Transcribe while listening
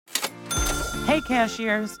Hey,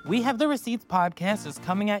 cashiers! We Have the Receipts podcast is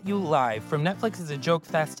coming at you live from Netflix is a Joke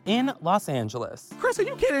Fest in Los Angeles. Chris, are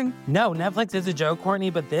you kidding? No, Netflix is a joke, Courtney,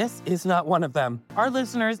 but this is not one of them. Our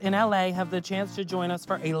listeners in LA have the chance to join us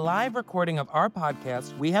for a live recording of our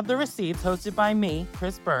podcast, We Have the Receipts, hosted by me,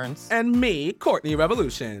 Chris Burns. And me, Courtney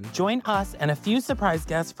Revolution. Join us and a few surprise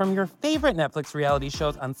guests from your favorite Netflix reality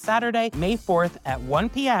shows on Saturday, May 4th at 1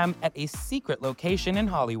 p.m. at a secret location in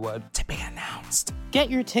Hollywood. To be announced. Get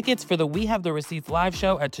your tickets for the We Have the Receipts live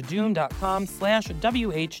show at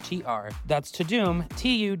tudum.com/WHTR. That's Tudum,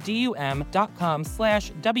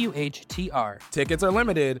 TUDUM.com/WHTR. Tickets are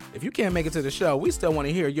limited. If you can't make it to the show, we still want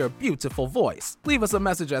to hear your beautiful voice. Leave us a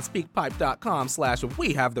message at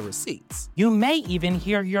speakpipe.com/WeHaveTheReceipts. You may even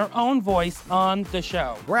hear your own voice on the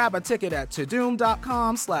show. Grab a ticket at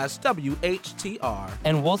tudum.com/WHTR.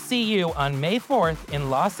 And we'll see you on May 4th in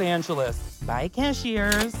Los Angeles. Bye,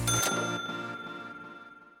 cashiers.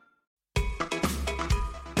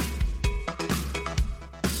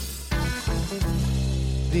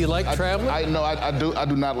 Do you like traveling? I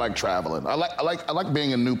do not like traveling. I like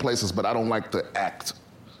being in new places, but I don't like the act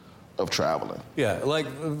of traveling. Yeah, like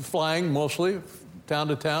flying mostly, town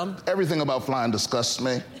to town? Everything about flying disgusts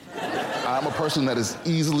me. I'm a person that is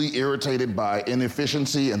easily irritated by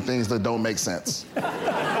inefficiency and things that don't make sense. Yeah.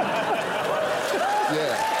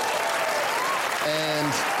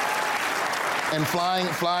 And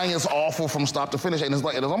flying is awful from start to finish, and it's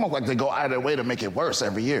almost like they go out of their way to make it worse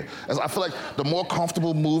every year. As I feel like the more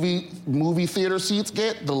comfortable movie theater seats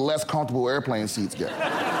get, the less comfortable airplane seats get.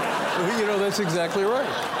 You know, that's exactly right.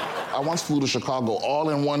 I once flew to Chicago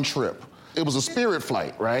all in one trip. It was a Spirit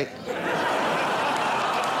flight, right?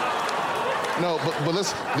 No, but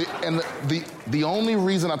listen, the only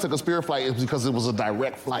reason I took a Spirit flight is because it was a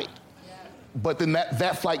direct flight. But then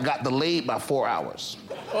that flight got delayed by 4 hours.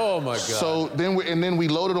 Oh my God! So then we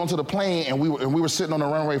loaded onto the plane, and we were sitting on the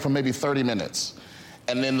runway for maybe 30 minutes,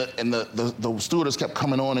 and then the stewardess kept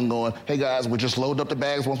coming on and going, "Hey guys, we just loaded up the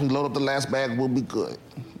bags. Once we load up the last bag, we'll be good,"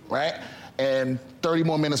 right? And 30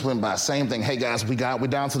 more minutes went by. Same thing. "Hey guys, we're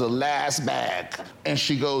down to the last bag," and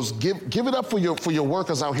she goes, "Give it up for your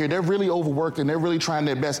workers out here. They're really overworked and they're really trying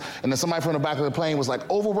their best." And then somebody from the back of the plane was like,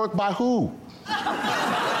 "Overworked by who?"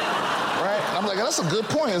 Right? And I'm like, that's a good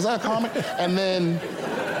point. Is that a comment? And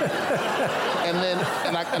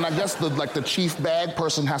I guess the chief bag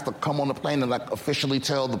person has to come on the plane and officially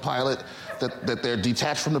tell the pilot that they're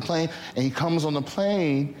detached from the plane. And he comes on the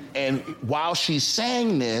plane, and while she's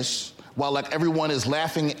saying this, while everyone is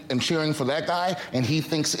laughing and cheering for that guy, and he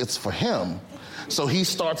thinks it's for him, so he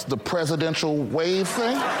starts the presidential wave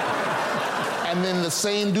thing. And then the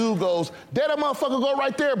same dude goes, "There that motherfucker go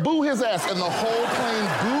right there, boo his ass." And the whole plane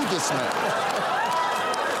booed this man.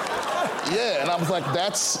 Yeah, and I was like,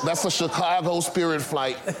 that's a Chicago Spirit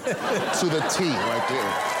flight to the T right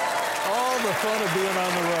there. All the fun of being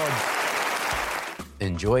on the road.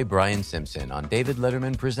 Enjoy Brian Simpson on David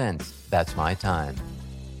Letterman Presents That's My Time.